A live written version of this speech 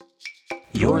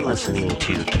You're listening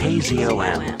to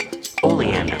KZOM,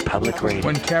 Oleander Public Radio.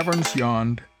 When Caverns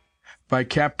Yawned, by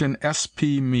Captain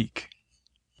S.P. Meek.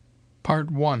 Part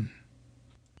 1.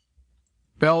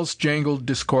 Bells jangled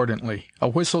discordantly. A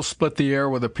whistle split the air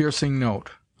with a piercing note.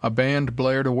 A band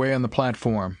blared away on the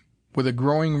platform. With a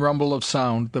growing rumble of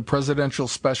sound, the presidential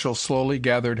special slowly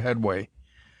gathered headway.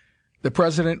 The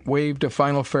president waved a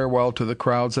final farewell to the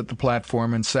crowds at the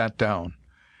platform and sat down.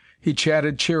 He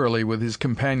chatted cheerily with his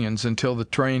companions until the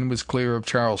train was clear of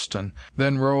Charleston,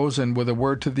 then rose and with a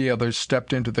word to the others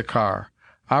stepped into the car.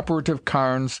 Operative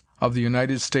Carnes of the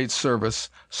United States Service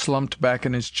slumped back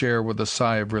in his chair with a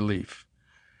sigh of relief.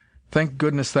 "Thank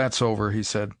goodness that's over," he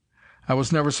said. "I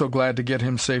was never so glad to get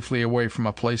him safely away from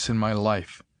a place in my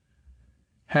life."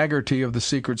 Haggerty of the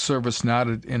Secret Service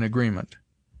nodded in agreement.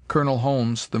 Colonel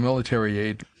Holmes, the military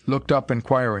aide, looked up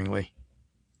inquiringly.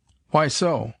 "Why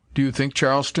so? Do you think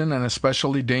Charleston an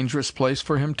especially dangerous place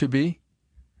for him to be?"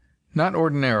 "Not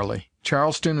ordinarily.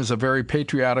 Charleston is a very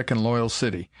patriotic and loyal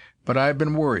city. But I have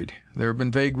been worried. There have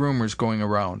been vague rumors going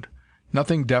around.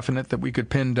 Nothing definite that we could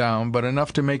pin down, but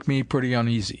enough to make me pretty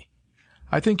uneasy."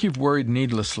 "I think you've worried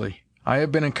needlessly. I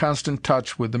have been in constant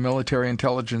touch with the Military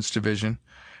Intelligence Division,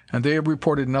 and they have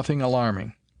reported nothing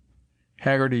alarming."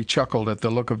 Haggerty chuckled at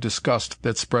the look of disgust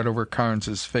that spread over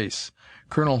Carnes's face.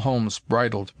 Colonel Holmes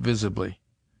bridled visibly.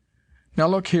 "Now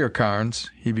look here, Carnes,"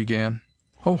 he began.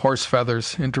 "Oh, horse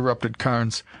feathers," interrupted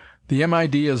Carnes. "The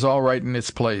MID is all right in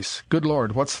its place. Good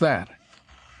Lord, what's that?"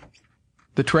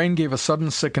 The train gave a sudden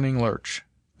sickening lurch.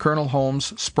 Colonel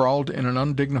Holmes sprawled in an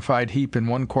undignified heap in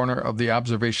one corner of the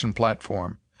observation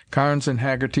platform. Carnes and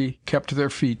Haggerty kept their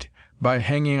feet by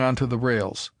hanging onto the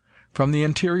rails. From the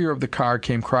interior of the car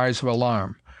came cries of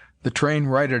alarm. The train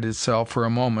righted itself for a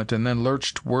moment and then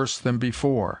lurched worse than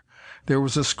before. There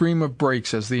was a scream of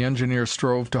brakes as the engineer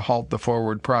strove to halt the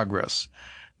forward progress.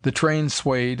 The train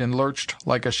swayed and lurched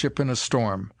like a ship in a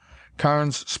storm.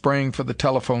 Carnes sprang for the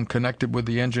telephone connected with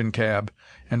the engine cab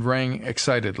and rang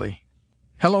excitedly.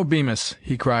 "Hello, Bemis,"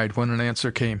 he cried when an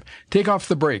answer came. "Take off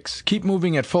the brakes. Keep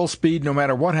moving at full speed no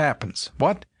matter what happens.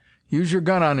 What? Use your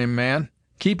gun on him, man.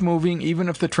 Keep moving even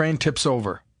if the train tips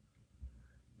over."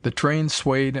 The train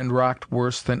swayed and rocked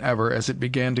worse than ever as it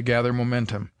began to gather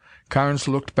momentum. Carnes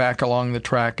looked back along the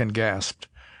track and gasped.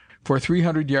 For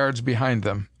 300 yards behind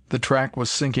them, the track was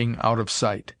sinking out of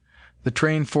sight. The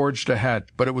train forged ahead,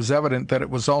 but it was evident that it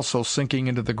was also sinking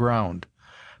into the ground.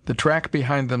 The track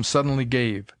behind them suddenly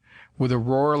gave. With a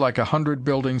roar like 100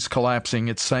 buildings collapsing,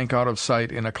 it sank out of sight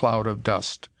in a cloud of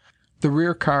dust. The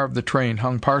rear car of the train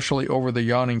hung partially over the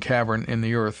yawning cavern in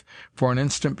the earth for an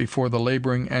instant before the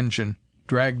laboring engine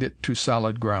dragged it to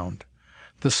solid ground.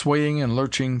 The swaying and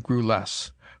lurching grew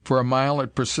less. For a mile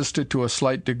it persisted to a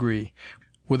slight degree.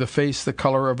 With a face the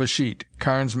color of a sheet,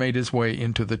 Carnes made his way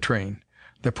into the train.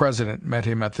 The President met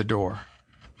him at the door.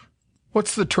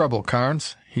 "What's the trouble,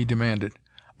 Carnes?" he demanded.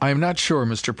 "I am not sure,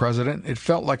 Mr. President. It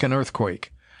felt like an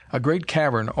earthquake. A great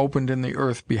cavern opened in the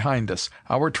earth behind us.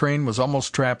 Our train was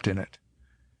almost trapped in it."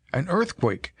 "An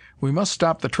earthquake! We must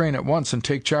stop the train at once and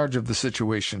take charge of the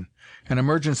situation. An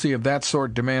emergency of that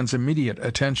sort demands immediate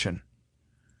attention."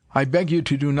 "I beg you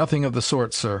to do nothing of the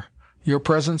sort, sir. Your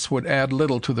presence would add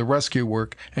little to the rescue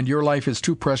work, and your life is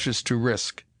too precious to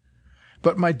risk."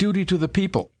 "But my duty to the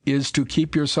people " "Is to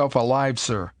keep yourself alive,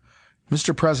 sir.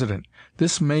 Mr. President,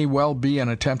 this may well be an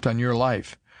attempt on your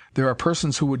life. There are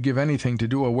persons who would give anything to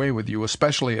do away with you,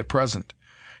 especially at present.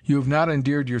 You have not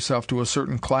endeared yourself to a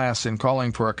certain class in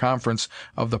calling for a conference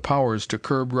of the powers to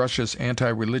curb Russia's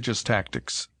anti-religious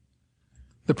tactics."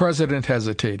 The President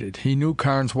hesitated. He knew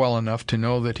Carnes well enough to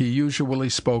know that he usually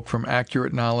spoke from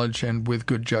accurate knowledge and with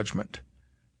good judgment.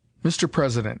 "Mr.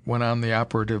 President," went on the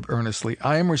operative earnestly,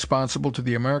 "I am responsible to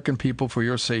the American people for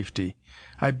your safety.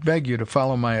 I beg you to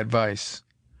follow my advice."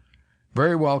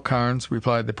 "Very well, Carnes,"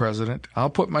 replied the President.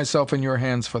 "I'll put myself in your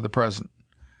hands for the present.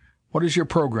 What is your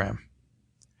program?"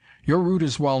 "Your route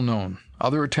is well known.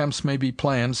 Other attempts may be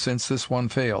planned since this one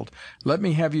failed. Let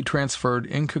me have you transferred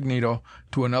incognito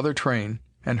to another train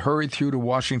and hurried through to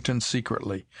Washington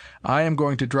secretly. I am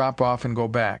going to drop off and go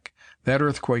back. That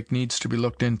earthquake needs to be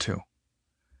looked into."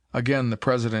 Again the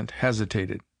President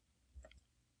hesitated.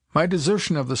 "My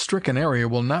desertion of the stricken area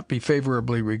will not be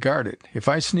favorably regarded. If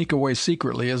I sneak away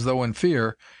secretly as though in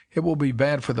fear, it will be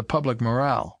bad for the public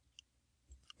morale."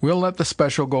 "We'll let the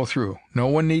special go through. No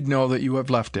one need know that you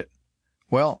have left it."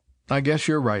 "Well, I guess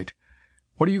you're right.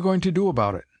 What are you going to do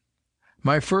about it?"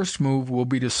 "My first move will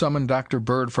be to summon Dr.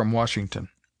 Bird from Washington."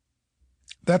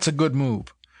 "That's a good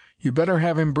move. You'd better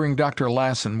have him bring Dr.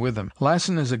 Lassen with him.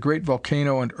 Lassen is a great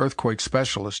volcano and earthquake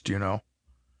specialist, you know."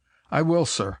 "I will,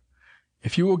 sir.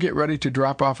 If you will get ready to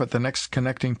drop off at the next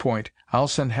connecting point, I'll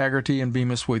send Haggerty and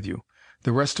Bemis with you.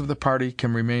 The rest of the party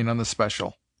can remain on the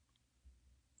special."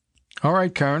 "All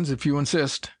right, Carnes, if you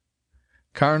insist."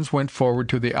 Carnes went forward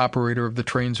to the operator of the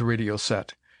train's radio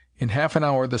set. In half an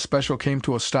hour the special came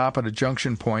to a stop at a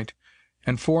junction point,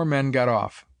 and 4 men got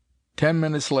off. 10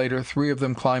 minutes later 3 of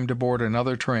them climbed aboard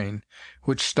another train,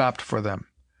 which stopped for them.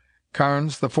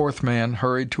 Carnes, the 4th man,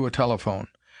 hurried to a telephone.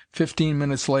 15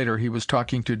 minutes later he was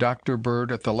talking to Dr.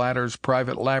 Bird at the latter's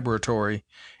private laboratory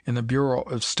in the Bureau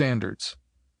of Standards.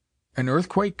 "An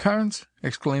earthquake, Carnes?"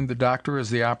 exclaimed the doctor as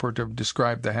the operative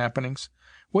described the happenings.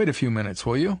 "Wait a few minutes,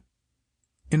 will you?"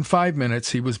 In 5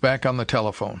 minutes he was back on the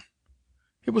telephone.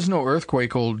 "It was no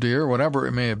earthquake, old dear, whatever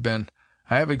it may have been.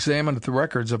 I have examined the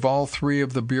records of all 3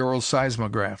 of the Bureau's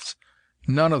seismographs.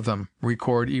 None of them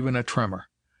record even a tremor.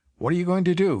 What are you going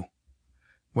to do?"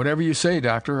 "Whatever you say,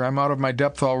 Doctor. I'm out of my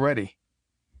depth already."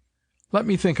 "Let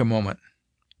me think a moment."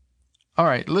 "All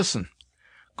right, listen.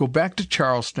 Go back to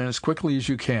Charleston as quickly as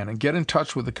you can and get in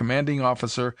touch with the commanding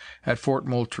officer at Fort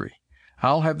Moultrie.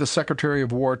 I'll have the Secretary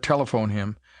of War telephone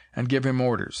him and give him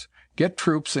orders. Get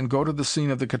troops and go to the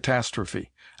scene of the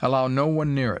catastrophe. Allow no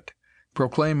one near it.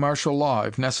 Proclaim martial law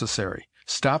if necessary.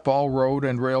 Stop all road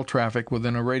and rail traffic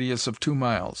within a radius of 2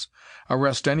 miles.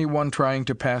 Arrest anyone trying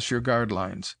to pass your guard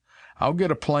lines. I'll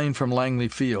get a plane from Langley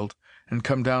Field and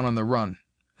come down on the run.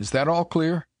 Is that all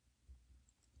clear?"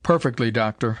 "Perfectly,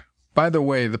 Doctor. By the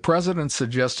way, the President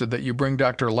suggested that you bring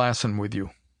Dr. Lassen with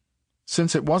you.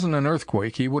 Since it wasn't an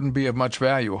earthquake, he wouldn't be of much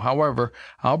value. However,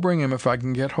 I'll bring him if I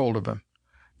can get hold of him.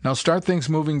 Now start things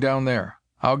moving down there.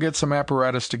 I'll get some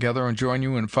apparatus together and join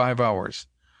you in 5 hours.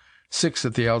 6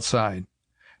 at the outside.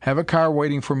 Have a car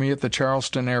waiting for me at the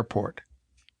Charleston airport."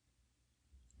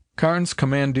 Carnes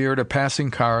commandeered a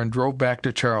passing car and drove back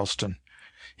to Charleston.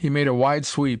 He made a wide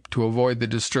sweep to avoid the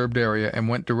disturbed area and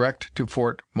went direct to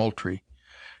Fort Moultrie.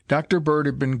 Dr. Bird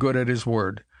had been good at his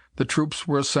word. The troops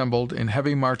were assembled in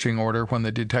heavy marching order when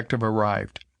the detective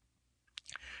arrived.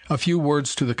 A few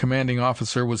words to the commanding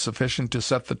officer was sufficient to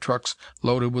set the trucks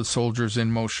loaded with soldiers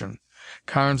in motion.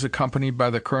 Carnes, accompanied by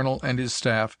the colonel and his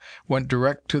staff, went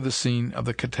direct to the scene of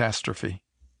the catastrophe.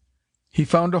 He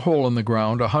found a hole in the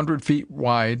ground 100 feet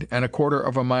wide and 1/4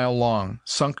 of a mile long,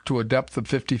 sunk to a depth of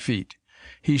 50 feet.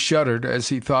 He shuddered as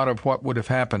he thought of what would have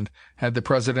happened had the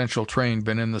presidential train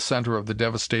been in the center of the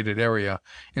devastated area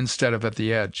instead of at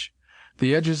the edge.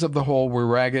 The edges of the hole were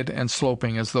ragged and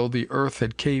sloping as though the earth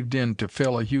had caved in to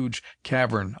fill a huge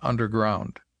cavern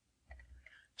underground.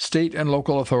 State and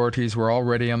local authorities were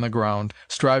already on the ground,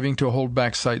 striving to hold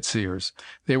back sightseers.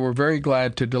 They were very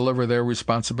glad to deliver their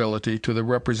responsibility to the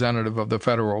representative of the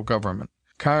federal government.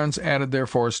 Carnes added their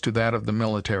force to that of the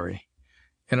military.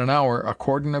 In an hour a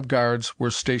cordon of guards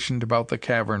were stationed about the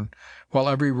cavern, while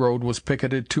every road was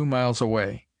picketed 2 miles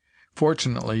away.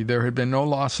 Fortunately, there had been no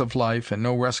loss of life and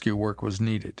no rescue work was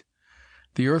needed.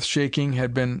 The earth shaking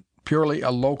had been purely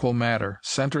a local matter,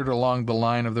 centered along the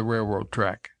line of the railroad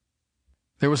track.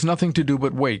 There was nothing to do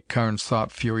but wait, Carnes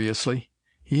thought furiously.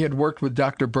 He had worked with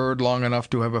Dr. Bird long enough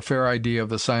to have a fair idea of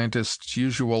the scientist's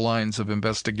usual lines of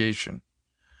investigation.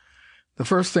 "The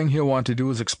first thing he'll want to do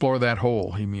is explore that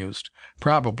hole," he mused.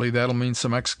 "Probably that'll mean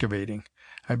some excavating.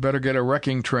 I'd better get a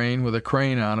wrecking train with a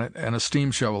crane on it and a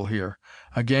steam shovel here.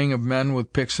 A gang of men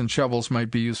with picks and shovels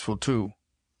might be useful, too."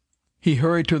 He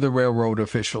hurried to the railroad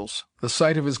officials. The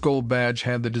sight of his gold badge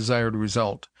had the desired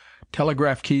result.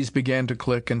 Telegraph keys began to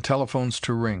click and telephones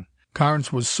to ring.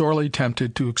 Carnes was sorely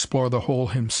tempted to explore the hole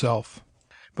himself,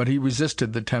 but he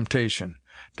resisted the temptation.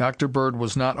 Dr. Bird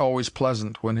was not always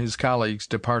pleasant when his colleagues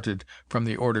departed from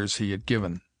the orders he had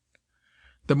given.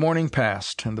 The morning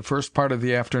passed, and the first part of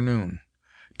the afternoon.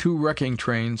 2 wrecking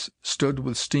trains stood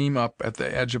with steam up at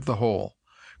the edge of the hole.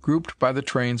 Grouped by the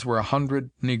trains were 100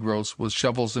 negroes with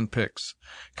shovels and picks.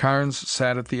 Carnes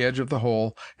sat at the edge of the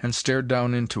hole and stared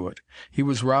down into it. He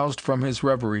was roused from his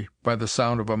reverie by the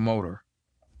sound of a motor.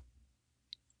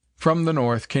 From the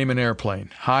north came an airplane.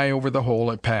 High over the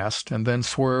hole it passed, and then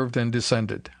swerved and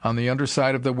descended. On the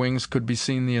underside of the wings could be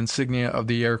seen the insignia of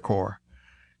the Air Corps.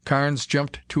 Carnes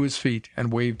jumped to his feet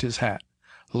and waved his hat.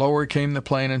 Lower came the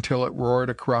plane until it roared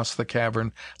across the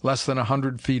cavern less than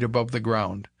 100 feet above the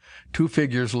ground. 2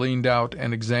 figures leaned out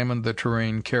and examined the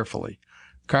terrain carefully.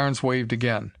 Carnes waved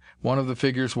again. One of the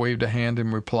figures waved a hand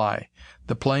in reply.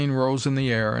 The plane rose in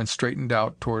the air and straightened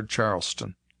out toward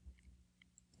Charleston.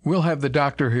 "We'll have the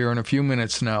doctor here in a few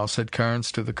minutes now," said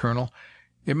Carnes to the colonel.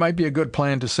 "It might be a good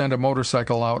plan to send a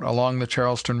motorcycle out along the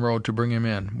Charleston road to bring him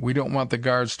in. We don't want the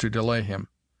guards to delay him."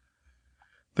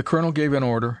 The colonel gave an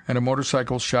order, and a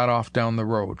motorcycle shot off down the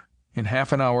road. In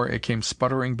half an hour it came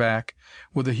sputtering back,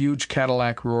 with a huge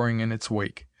Cadillac roaring in its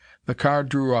wake. The car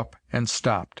drew up and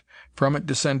stopped. From it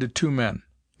descended two men.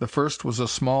 The first was a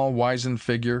small, wizened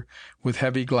figure with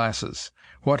heavy glasses.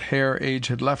 What hair age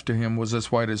had left to him was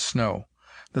as white as snow.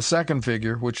 The second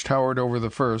figure, which towered over the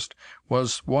first,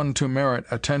 was one to merit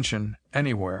attention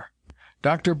anywhere.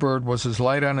 Dr. Bird was as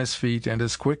light on his feet and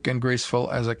as quick and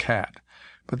graceful as a cat.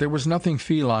 But there was nothing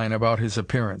feline about his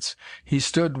appearance. He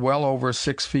stood well over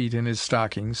 6 feet in his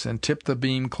stockings, and tipped the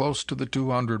beam close to the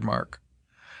 200 mark.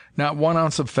 Not 1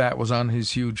 ounce of fat was on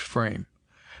his huge frame.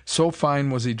 So fine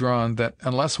was he drawn that,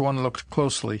 unless one looked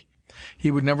closely,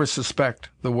 he would never suspect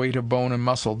the weight of bone and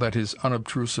muscle that his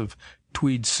unobtrusive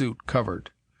tweed suit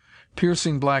covered.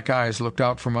 Piercing black eyes looked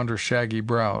out from under shaggy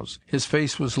brows. His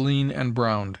face was lean and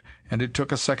browned, and it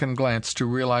took a second glance to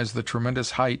realize the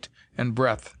tremendous height and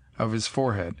breadth of his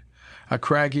forehead. A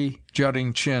craggy,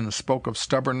 jutting chin spoke of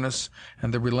stubbornness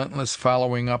and the relentless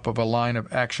following up of a line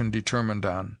of action determined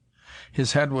on.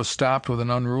 His head was stopped with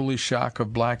an unruly shock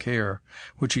of black hair,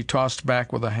 which he tossed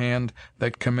back with a hand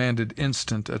that commanded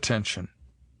instant attention.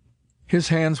 His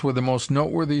hands were the most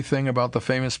noteworthy thing about the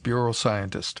famous Bureau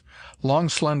scientist. Long,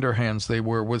 slender hands they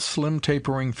were, with slim,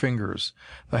 tapering fingers,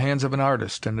 the hands of an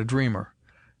artist and a dreamer.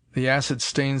 The acid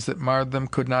stains that marred them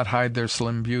could not hide their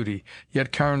slim beauty,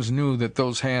 yet Carnes knew that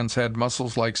those hands had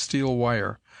muscles like steel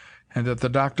wire, and that the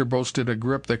doctor boasted a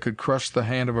grip that could crush the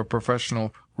hand of a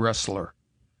professional wrestler.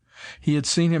 He had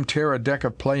seen him tear a deck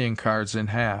of playing cards in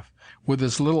half, with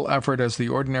as little effort as the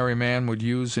ordinary man would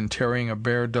use in tearing a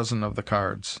bare dozen of the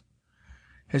cards.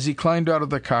 As he climbed out of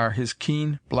the car, his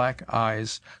keen, black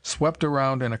eyes swept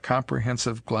around in a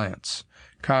comprehensive glance.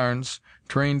 Carnes,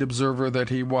 trained observer that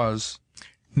he was,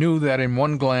 knew that in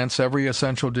one glance every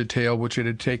essential detail which it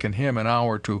had taken him an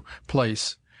hour to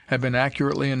place had been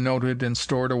accurately noted and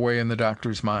stored away in the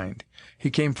doctor's mind. He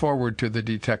came forward to the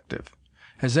detective.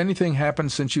 "Has anything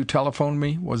happened since you telephoned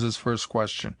me?" was his first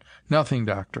question. "Nothing,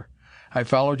 Doctor. I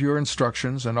followed your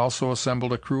instructions and also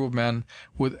assembled a crew of men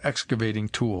with excavating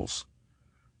tools."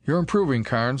 "You're improving,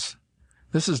 Carnes.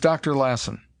 This is Dr.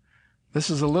 Lassen. This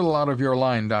is a little out of your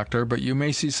line, Doctor, but you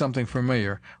may see something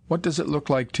familiar. What does it look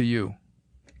like to you?"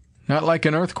 "Not like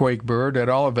an earthquake, Bird, at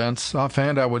all events.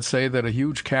 Offhand, I would say that a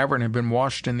huge cavern had been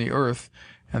washed in the earth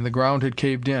and the ground had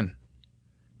caved in."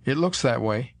 "It looks that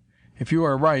way. If you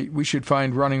are right, we should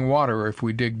find running water if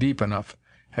we dig deep enough.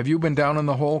 Have you been down in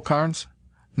the hole, Carnes?"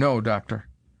 "No, Doctor."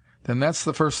 "Then that's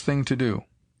the first thing to do.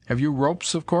 Have you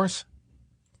ropes, of course?"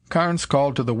 Carnes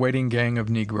called to the waiting gang of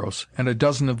negroes, and a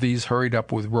dozen of these hurried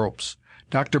up with ropes.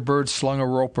 Dr. Bird slung a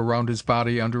rope around his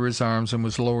body under his arms and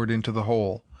was lowered into the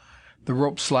hole. The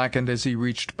rope slackened as he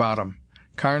reached bottom.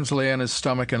 Carnes lay on his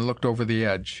stomach and looked over the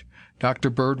edge. Dr.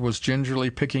 Bird was gingerly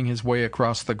picking his way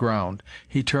across the ground.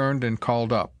 He turned and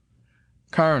called up.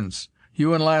 "Carnes,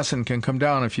 you and Lassen can come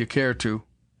down if you care to."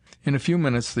 In a few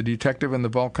minutes the detective and the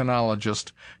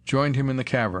volcanologist joined him in the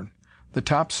cavern. The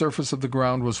top surface of the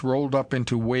ground was rolled up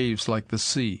into waves like the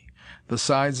sea. The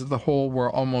sides of the hole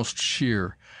were almost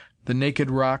sheer. The naked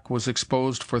rock was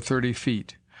exposed for 30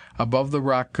 feet. Above the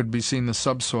rock could be seen the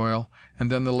subsoil, and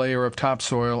then the layer of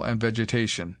topsoil and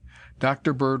vegetation.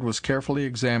 Dr. Bird was carefully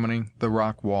examining the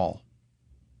rock wall.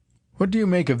 "What do you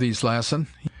make of these, Lassen?"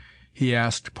 he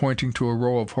asked, pointing to a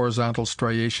row of horizontal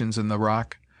striations in the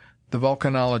rock. The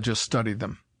volcanologist studied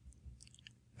them.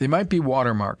 "They might be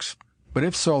watermarks, but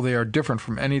if so, they are different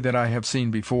from any that I have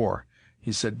seen before,"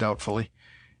 he said doubtfully.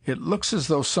 "It looks as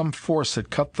though some force had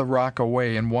cut the rock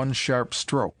away in one sharp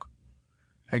stroke."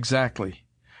 "Exactly.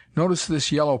 Notice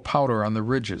this yellow powder on the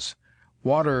ridges.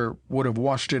 Water would have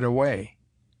washed it away."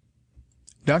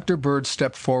 Dr. Bird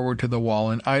stepped forward to the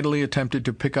wall and idly attempted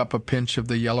to pick up a pinch of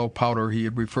the yellow powder he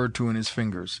had referred to in his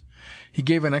fingers. He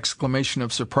gave an exclamation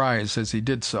of surprise as he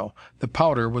did so. The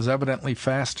powder was evidently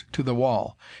fast to the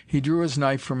wall. He drew his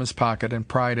knife from his pocket and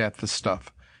pried at the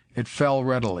stuff. It fell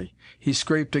readily. He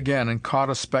scraped again and caught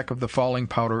a speck of the falling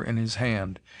powder in his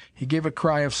hand. He gave a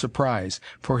cry of surprise,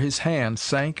 for his hand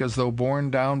sank as though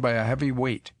borne down by a heavy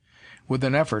weight. With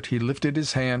an effort he lifted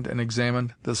his hand and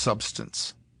examined the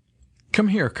substance. "Come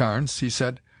here, Carnes," he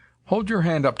said. "Hold your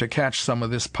hand up to catch some of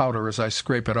this powder as I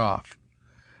scrape it off."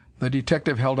 The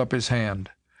detective held up his hand.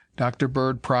 Dr.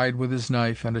 Bird pried with his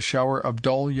knife, and a shower of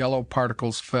dull yellow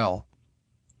particles fell.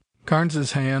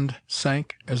 Carnes's hand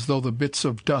sank as though the bits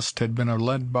of dust had been a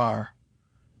lead bar.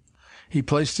 He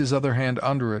placed his other hand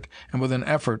under it, and with an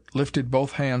effort lifted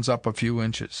both hands up a few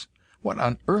inches. "What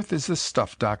on earth is this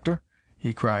stuff, Doctor?"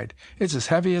 he cried. "It's as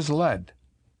heavy as lead."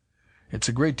 "It's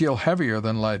a great deal heavier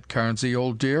than lead, Carnesy,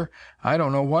 old dear. I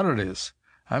don't know what it is.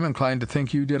 I'm inclined to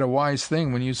think you did a wise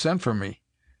thing when you sent for me.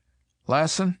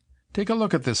 Lassen, Take a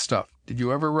look at this stuff. Did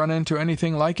you ever run into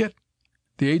anything like it?"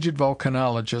 The aged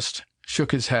volcanologist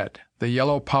shook his head. The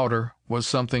yellow powder was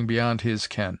something beyond his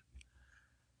ken.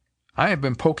 "I have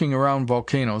been poking around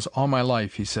volcanoes all my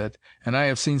life," he said, "and I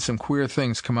have seen some queer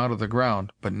things come out of the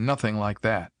ground, but nothing like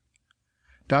that."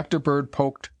 Dr. Bird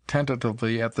poked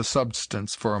tentatively at the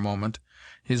substance for a moment,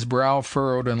 his brow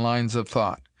furrowed in lines of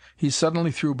thought. He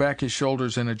suddenly threw back his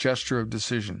shoulders in a gesture of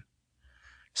decision.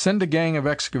 "Send a gang of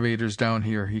excavators down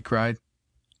here," he cried.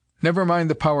 "Never mind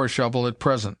the power shovel at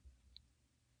present."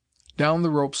 Down the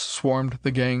ropes swarmed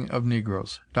the gang of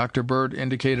negroes. Dr. Bird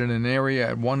indicated an area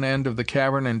at one end of the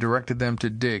cavern and directed them to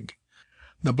dig.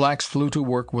 The blacks flew to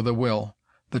work with a will.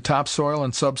 The topsoil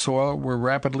and subsoil were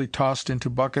rapidly tossed into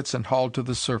buckets and hauled to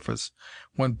the surface.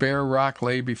 When bare rock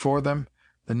lay before them,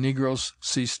 the negroes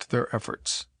ceased their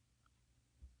efforts.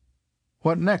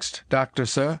 "What next, doctor,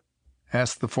 sir?"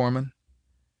 asked the foreman.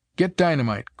 "Get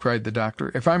dynamite," cried the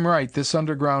doctor. "If I'm right, this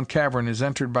underground cavern is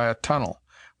entered by a tunnel.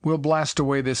 We'll blast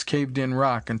away this caved-in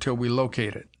rock until we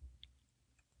locate it."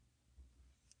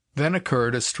 Then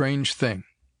occurred a strange thing.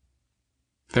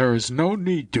 "There is no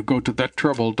need to go to that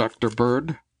trouble, Dr.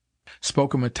 Bird,"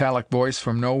 spoke a metallic voice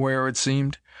from nowhere, it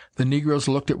seemed. The negroes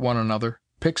looked at one another.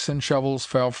 Picks and shovels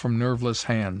fell from nerveless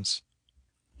hands.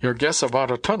 "Your guess about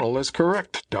a tunnel is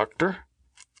correct, Doctor,"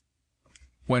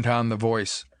 went on the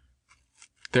voice.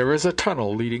 "There is a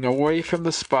tunnel leading away from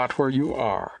the spot where you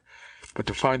are, but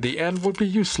to find the end would be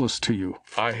useless to you.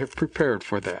 I have prepared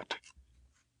for that."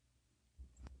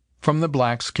 From the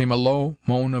blacks came a low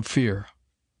moan of fear.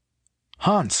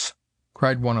 "Hans!"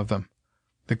 cried one of them.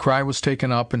 The cry was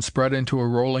taken up and spread into a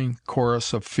rolling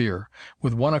chorus of fear.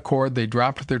 With one accord they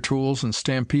dropped their tools and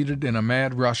stampeded in a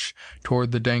mad rush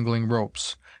toward the dangling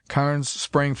ropes. Carnes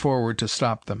sprang forward to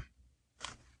stop them.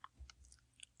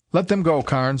 "Let them go,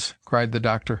 Carnes," cried the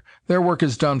doctor. "Their work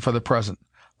is done for the present.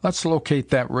 Let's locate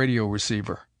that radio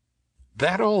receiver."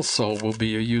 "That also will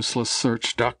be a useless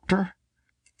search, Doctor,"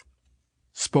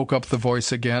 spoke up the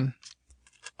voice again.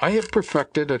 "I have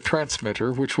perfected a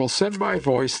transmitter which will send my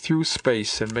voice through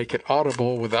space and make it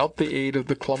audible without the aid of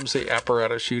the clumsy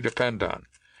apparatus you depend on.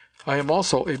 I am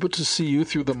also able to see you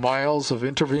through the miles of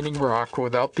intervening rock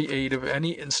without the aid of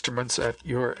any instruments at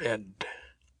your end."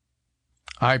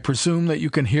 "I presume that you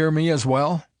can hear me as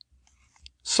well?"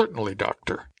 "Certainly,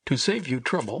 Doctor. To save you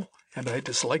trouble, and I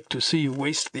dislike to see you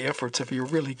waste the efforts of your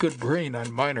really good brain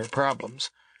on minor problems,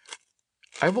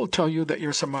 I will tell you that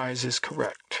your surmise is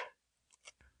correct.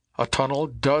 A tunnel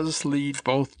does lead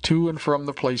both to and from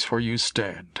the place where you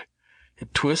stand.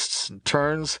 It twists and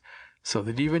turns so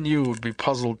that even you would be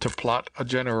puzzled to plot a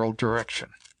general direction.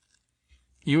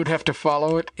 You would have to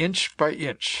follow it inch by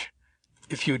inch.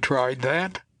 If you tried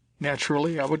that,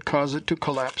 naturally I would cause it to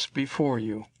collapse before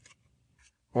you,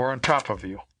 or on top of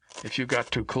you, if you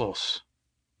got too close.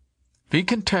 Be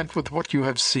content with what you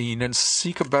have seen and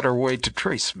seek a better way to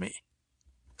trace me."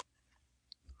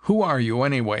 "Who are you,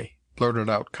 anyway?" blurted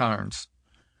out Carnes.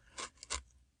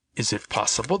 "Is it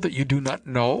possible that you do not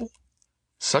know?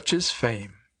 Such is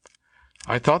fame.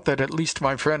 I thought that at least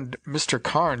my friend Mr.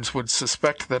 Carnes would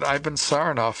suspect that Ivan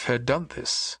Saranoff had done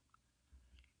this."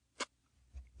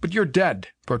 "But you're dead,"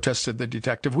 protested the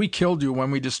detective. "We killed you when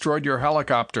we destroyed your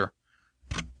helicopter."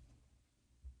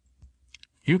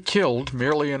 "You killed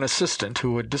merely an assistant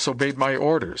who had disobeyed my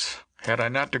orders. Had I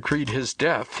not decreed his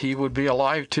death, he would be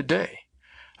alive today.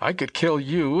 I could kill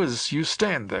you as you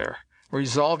stand there,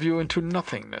 resolve you into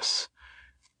nothingness.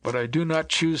 But I do not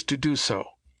choose to do so,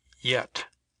 yet.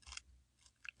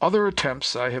 Other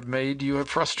attempts I have made you have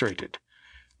frustrated,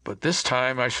 but this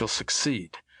time I shall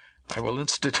succeed. I will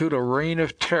institute a reign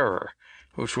of terror,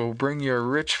 which will bring your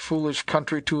rich, foolish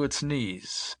country to its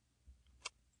knees.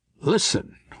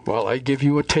 Listen, while I give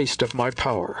you a taste of my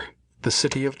power. The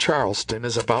city of Charleston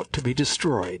is about to be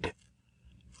destroyed."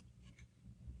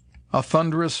 A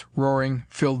thunderous roaring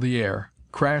filled the air.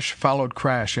 Crash followed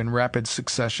crash in rapid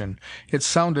succession. It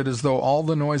sounded as though all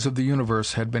the noise of the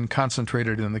universe had been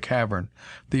concentrated in the cavern.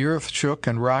 The earth shook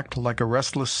and rocked like a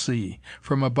restless sea.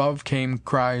 From above came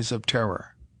cries of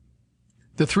terror.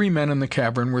 The three men in the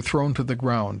cavern were thrown to the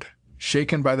ground.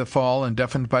 Shaken by the fall and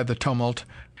deafened by the tumult,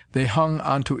 they hung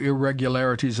onto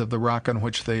irregularities of the rock on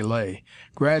which they lay.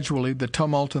 Gradually, the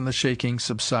tumult and the shaking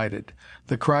subsided.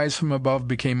 The cries from above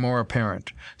became more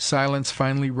apparent. Silence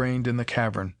finally reigned in the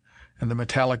cavern, and the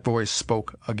metallic voice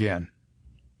spoke again.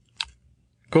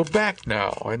 "Go back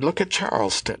now and look at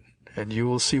Charleston, and you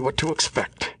will see what to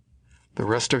expect. The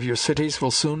rest of your cities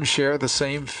will soon share the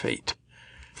same fate.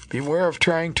 Beware of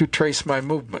trying to trace my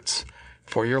movements,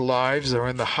 for your lives are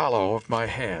in the hollow of my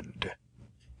hand."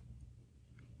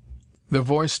 The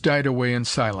voice died away in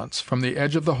silence. From the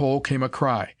edge of the hole came a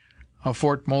cry. A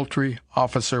Fort Moultrie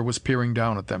officer was peering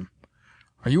down at them.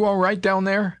 "Are you all right down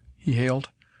there?" he hailed.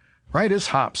 "Right as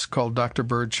hops," called Dr.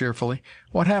 Bird cheerfully.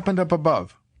 "What happened up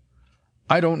above?"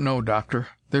 "I don't know, Doctor.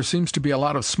 There seems to be a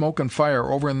lot of smoke and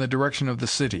fire over in the direction of the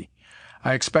city.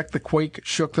 I expect the quake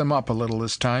shook them up a little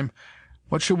this time.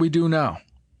 What shall we do now?"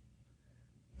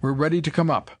 "We're ready to come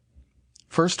up.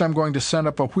 First I'm going to send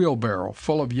up a wheelbarrow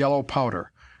full of yellow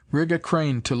powder. Rig a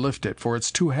crane to lift it, for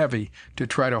it's too heavy to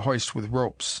try to hoist with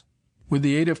ropes." With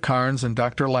the aid of Carnes and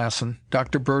Dr. Lassen,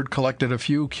 Dr. Bird collected a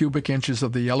few cubic inches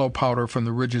of the yellow powder from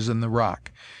the ridges in the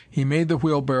rock. He made the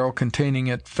wheelbarrow containing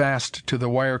it fast to the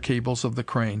wire cables of the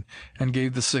crane and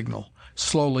gave the signal.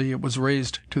 Slowly it was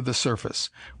raised to the surface.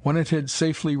 When it had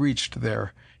safely reached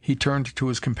there, he turned to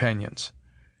his companions.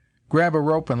 "Grab a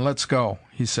rope and let's go,"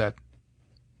 he said.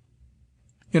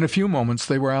 In a few moments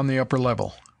they were on the upper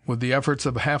level. With the efforts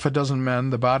of half a dozen men,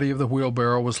 the body of the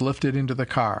wheelbarrow was lifted into the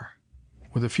car.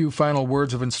 With a few final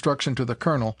words of instruction to the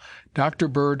colonel, Dr.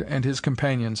 Bird and his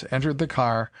companions entered the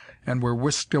car and were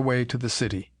whisked away to the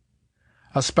city.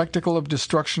 A spectacle of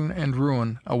destruction and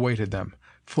ruin awaited them.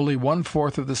 Fully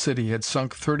 1/4 of the city had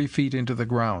sunk 30 feet into the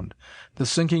ground. The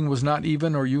sinking was not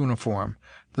even or uniform.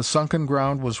 The sunken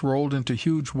ground was rolled into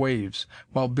huge waves,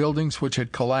 while buildings which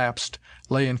had collapsed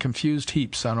lay in confused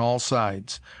heaps on all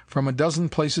sides. From a dozen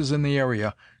places in the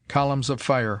area, columns of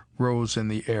fire rose in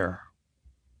the air.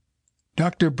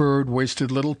 Dr. Bird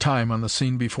wasted little time on the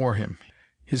scene before him.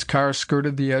 His car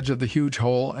skirted the edge of the huge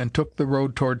hole and took the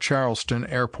road toward Charleston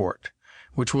Airport,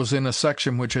 which was in a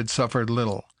section which had suffered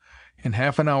little. In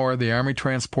half an hour the Army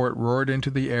transport roared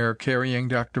into the air, carrying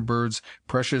Dr. Bird's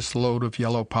precious load of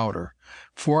yellow powder.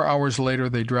 4 hours later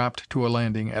they dropped to a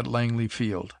landing at Langley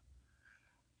Field.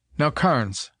 "Now,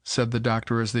 Carnes," said the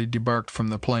doctor as they debarked from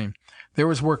the plane,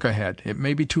 "there is work ahead. It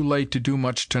may be too late to do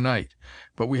much tonight,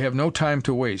 but we have no time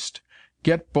to waste.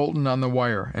 Get Bolton on the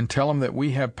wire and tell him that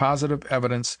we have positive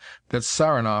evidence that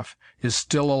Saranoff is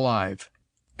still alive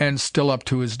and still up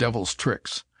to his devil's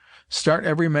tricks. Start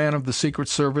every man of the Secret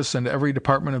Service and every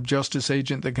Department of Justice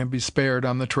agent that can be spared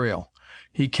on the trail.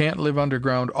 He can't live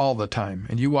underground all the time,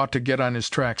 and you ought to get on his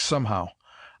tracks somehow.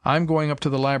 I'm going up to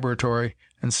the laboratory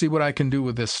and see what I can do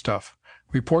with this stuff.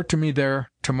 Report to me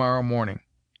there tomorrow morning."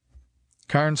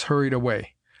 Carnes hurried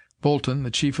away. Bolton,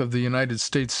 the chief of the United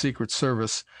States Secret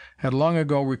Service, had long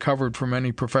ago recovered from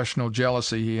any professional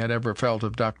jealousy he had ever felt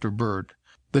of Dr. Bird.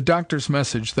 The doctor's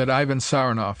message that Ivan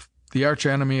Saranoff, the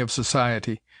arch-enemy of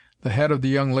society, the head of the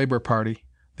Young Labor Party,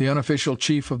 the unofficial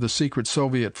chief of the secret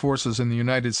Soviet forces in the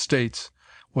United States,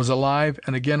 was alive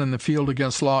and again in the field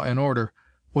against law and order,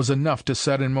 was enough to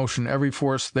set in motion every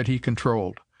force that he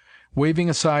controlled. Waving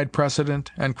aside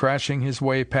precedent and crashing his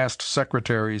way past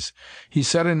secretaries, he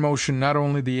set in motion not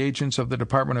only the agents of the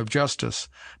Department of Justice,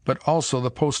 but also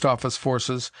the post office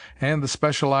forces and the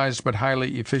specialized but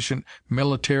highly efficient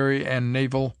military and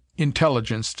naval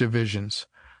intelligence divisions.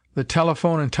 The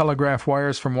telephone and telegraph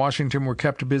wires from Washington were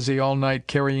kept busy all night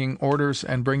carrying orders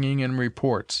and bringing in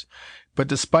reports. But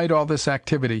despite all this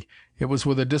activity, it was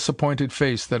with a disappointed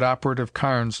face that Operative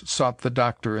Carnes sought the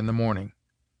doctor in the morning.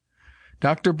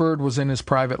 Dr. Bird was in his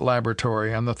private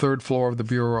laboratory on the 3rd floor of the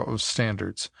Bureau of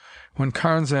Standards. When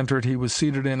Carnes entered, he was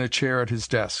seated in a chair at his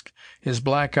desk. His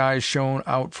black eyes shone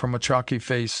out from a chalky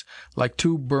face like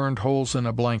 2 burned holes in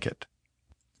a blanket.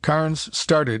 Carnes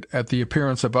started at the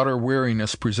appearance of utter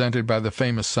weariness presented by the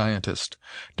famous scientist.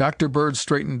 Dr. Bird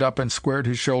straightened up and squared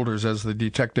his shoulders as the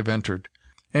detective entered.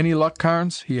 "Any luck,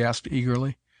 Carnes?" he asked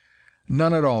eagerly.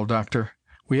 "None at all, Doctor.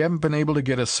 We haven't been able to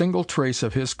get a single trace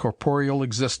of his corporeal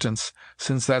existence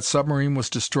since that submarine was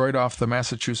destroyed off the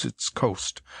Massachusetts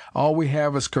coast. All we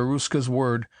have is Karuska's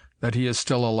word that he is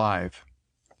still alive."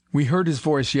 "We heard his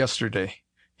voice yesterday."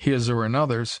 "His or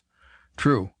another's."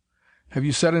 "True. Have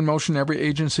you set in motion every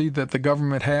agency that the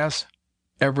government has?"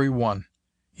 "Every one.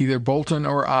 Either Bolton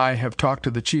or I have talked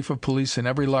to the chief of police in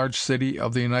every large city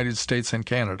of the United States and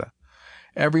Canada.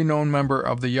 Every known member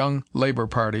of the Young Labor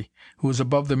Party, who is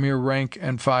above the mere rank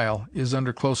and file, is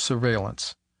under close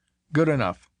surveillance." "Good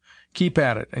enough. Keep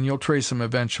at it, and you'll trace him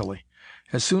eventually.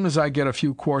 As soon as I get a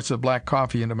few quarts of black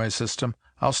coffee into my system,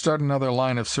 I'll start another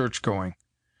line of search going.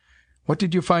 What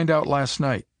did you find out last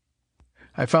night?"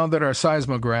 "I found that our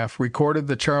seismograph recorded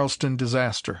the Charleston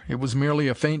disaster. It was merely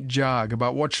a faint jog,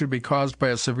 about what should be caused by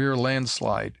a severe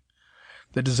landslide.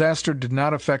 The disaster did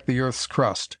not affect the Earth's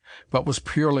crust, but was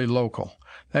purely local.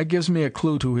 That gives me a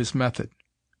clue to his method."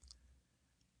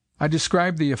 I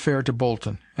described the affair to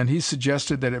Bolton, and he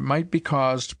suggested that it might be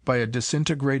caused by a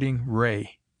disintegrating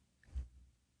ray.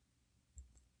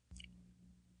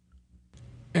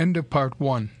 End of Part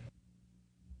 1.